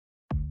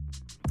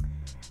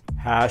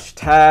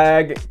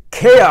Hashtag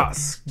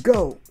chaos.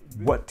 Go.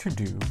 What to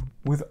do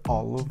with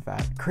all of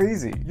that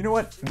crazy. You know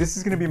what? This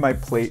is gonna be my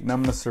plate and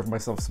I'm gonna serve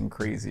myself some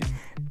crazy.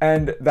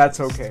 And that's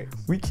okay.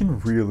 We can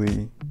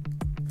really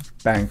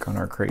bank on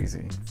our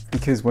crazy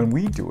because when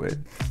we do it,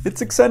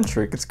 it's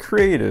eccentric, it's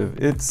creative,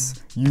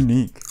 it's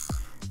unique.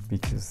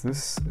 Because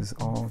this is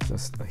all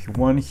just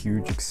one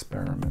huge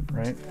experiment,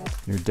 right?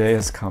 Your day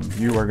has come.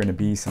 You are gonna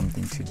be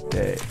something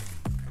today.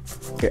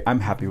 Okay, I'm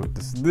happy with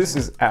this. This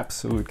is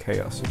absolute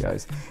chaos, you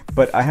guys.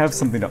 But I have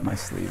something up my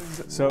sleeve.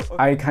 So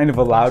I kind of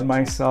allowed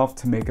myself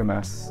to make a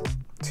mess,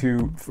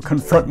 to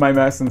confront my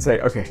mess and say,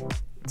 okay,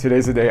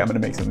 today's the day I'm gonna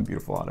make something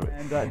beautiful out of it.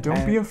 And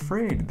don't be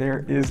afraid,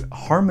 there is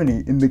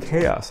harmony in the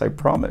chaos, I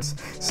promise.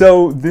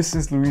 So this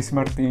is Luis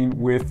Martin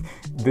with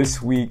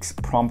this week's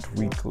Prompt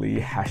Weekly,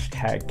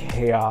 hashtag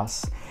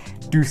chaos.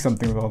 Do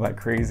something with all that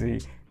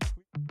crazy.